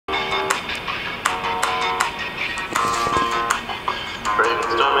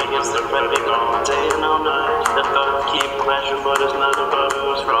is spreading all day and all night. The thoughts keep clashing, but it's not about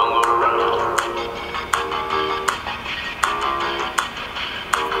who's wrong or right.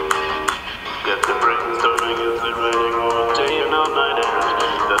 Get the brainstorming is spreading all day and all night.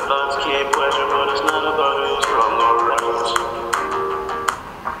 And the thoughts keep clashing, but it's not about who's wrong or right.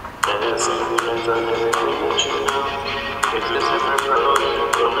 There's something that's on everything that you know. It's a different road,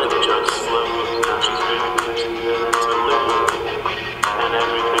 don't let it just slow. Now she's feeling that she's willing to live. And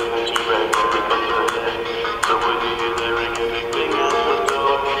everything that you read becomes a day. So when you hear the ring and big bang at the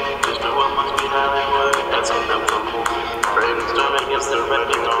door, just know what must be Hollywood, that's enough for more. Brainstorming is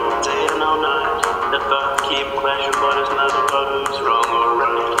spreading all day and all night. The thoughts keep clashing, but it's not about who's wrong or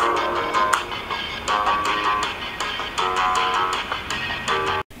right.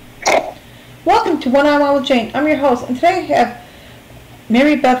 Welcome to One on One with Jane. I'm your host, and today I have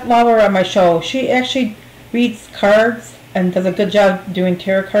Maribeth Lauer on my show. She actually reads cards and does a good job doing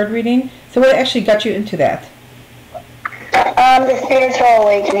tarot card reading. So what actually got you into that? The spiritual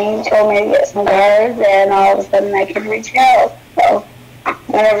awakening told me to get some cards, and all of a sudden I could reach out. So I'm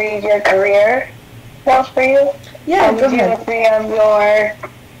going to read your career stuff for you. Yeah, go ahead. Let's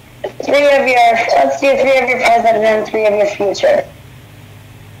do three of your present and then three of your future.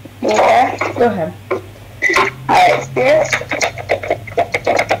 Okay? Go ahead. Alright, spirits.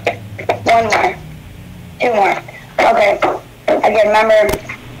 One more. Two more. Okay. Again, remember,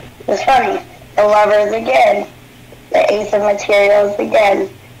 it's funny. The lovers again. The ace of materials again.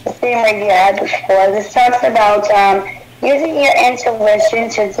 The same way you had before. This talks about using your intuition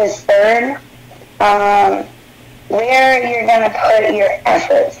to discern where you're going to put your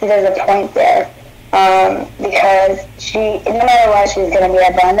efforts. See, there's a point there. Because no matter what, she's going to be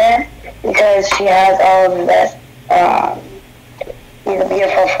abundant because she has all of this, these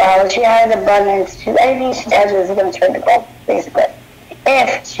beautiful flowers. She has abundance. Anything she touches is going to turn to gold, basically.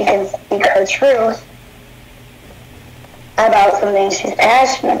 If she can speak her truth about something she's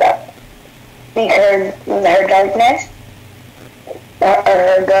passionate about. Speak her darkness, or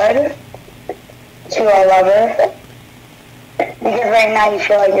her good, to a lover. Because right now you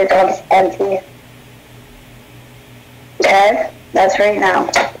feel like your cup's empty. Okay, that's right now.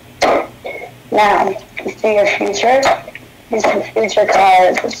 Now, let's do your future. Use some future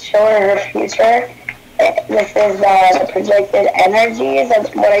cards. Let's show her future. This is the projected energies.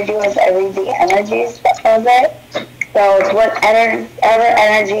 That's what I do is I read the energies of it. So it's whatever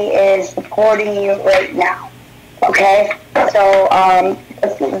energy is supporting you right now. Okay? So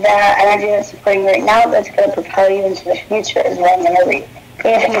that energy that's supporting you right now, that's going to propel you into the future is what I'm going to read.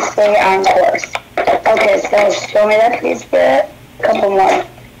 If you stay on course. Okay, so show me that, please, Spirit. A couple more.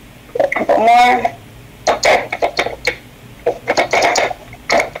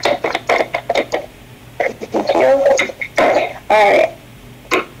 Thank you. Alright.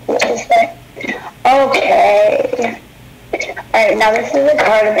 What is that? Okay. Alright, now this is a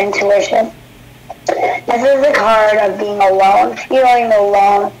card of intuition. This is a card of being alone, feeling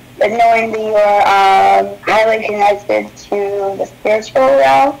alone, but knowing that you are highly connected to the spiritual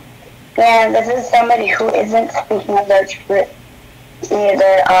realm. And this is somebody who isn't speaking of their truth.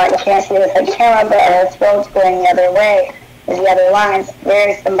 Either, you can't see this on camera, but her throat's going the other way. The other lines,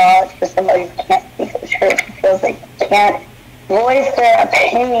 very symbolic for somebody who can't speak the truth. It feels like they can't voice their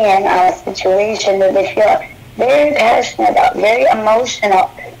opinion on a situation that they feel very passionate about, very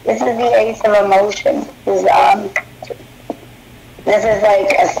emotional. This is the ace of emotions. This is like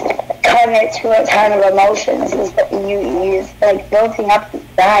cutting it to a ton of emotions. This is what you use, like building up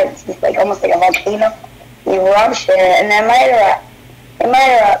inside. It's just like almost like a volcano eruption, and it might erupt.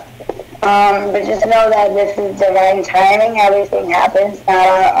 But just know that this is divine timing. Everything happens not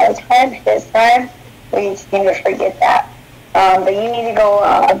on our time, his time. We just need to forget that. But you need to go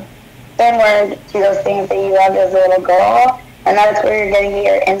inward to those things that you loved as a little girl, and that's where you're going to get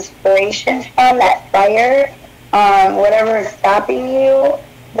your inspiration from, that fire. Whatever is stopping you,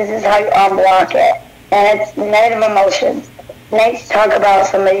 this is how you unblock it. And it's negative emotions. Next, talk about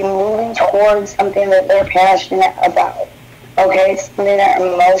somebody moving towards something that they're passionate about. Okay, it's something that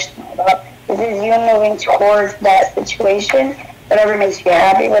they're emotional about. This is you moving towards that situation, whatever makes you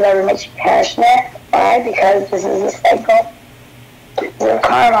happy, whatever makes you passionate. Why? Because this is a cycle. This is a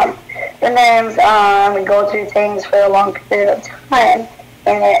karma. And then we go through things for a long period of time,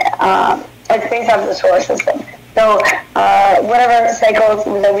 and it's based off the solar system. So whatever cycles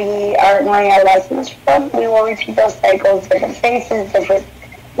that we are learning our lessons from, we will repeat those cycles, different faces, different,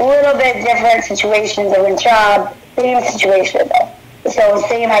 little bit different situations, different job, same situation though. So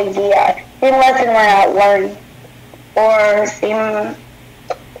same idea, same lesson we're not learning, or same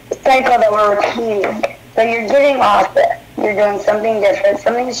cycle that we're repeating. So you're getting off it. you're doing something different.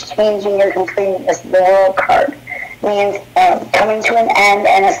 Something's changing. You're completing this. The World card means coming to an end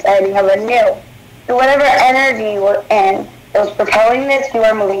and a starting of a new. So whatever energy you were in that was propelling this, you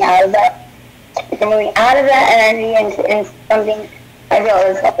are moving out of that. You're moving out of that energy into something I feel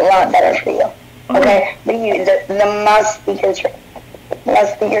is a lot better for you. Okay? But the must speak your truth.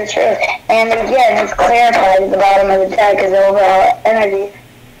 Must speak your truth. And again, it's clarified at the bottom of the deck as overall energy.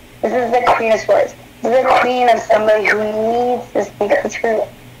 This is the Queen of Swords. This is the queen of somebody who needs to speak her truth.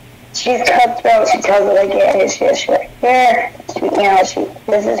 She's cutthroat. She tells it like it is. She's right here.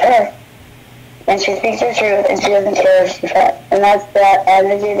 This is her. And she speaks her truth, and she doesn't care if she felt. And that's that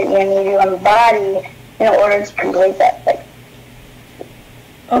energy that you need to embody in order to complete that thing.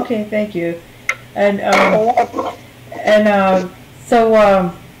 Okay, thank you. And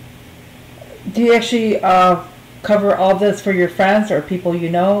so do you actually cover all this for your friends or people you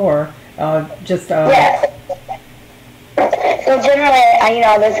know, or just? Yes. So generally,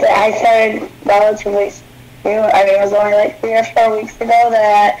 I started relatively soon. I mean, it was only like 3 or 4 weeks ago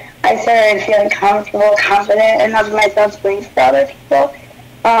that I started feeling comfortable, confident enough in myself to reach for other people.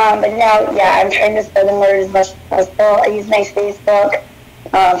 But now, yeah, I'm trying to spread the word as much as possible. I use my Facebook,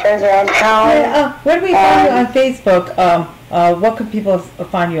 friends around town. Where do we find you on Facebook? What could people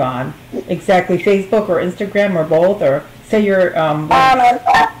find you on? Exactly, Facebook or Instagram or both? Or say you're... I'm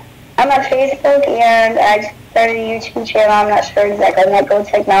on Facebook, and I started a YouTube channel. I'm not sure exactly. I'm not good with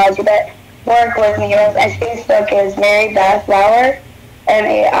technology, but work with me. My Facebook is Maribeth Lauer,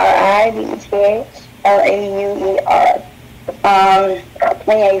 MARIBETH LAUER.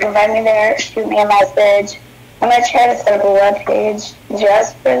 Yeah, you can find me there. Shoot me a message. I'm going to try to set up a web page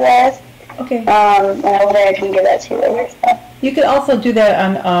just for this. Okay. And hopefully I can get that to you later. So. You could also do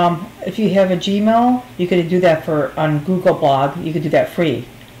that on, if you have a Gmail, you could do that on Google Blog. You could do that free.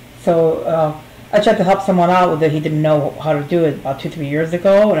 So I tried to help someone out with it. He didn't know how to do it about 2-3 years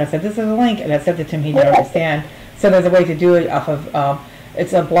ago, and I said, this is a link, and I sent it to him. He didn't understand. So there's a way to do it off of,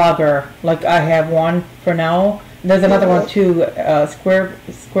 it's a blogger. Like I have one for now. There's another one too, Square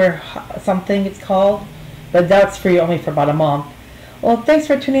something it's called, but that's free only for about a month. Well, thanks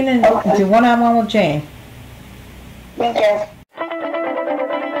for tuning in to One-on-One with Jane. Thank you.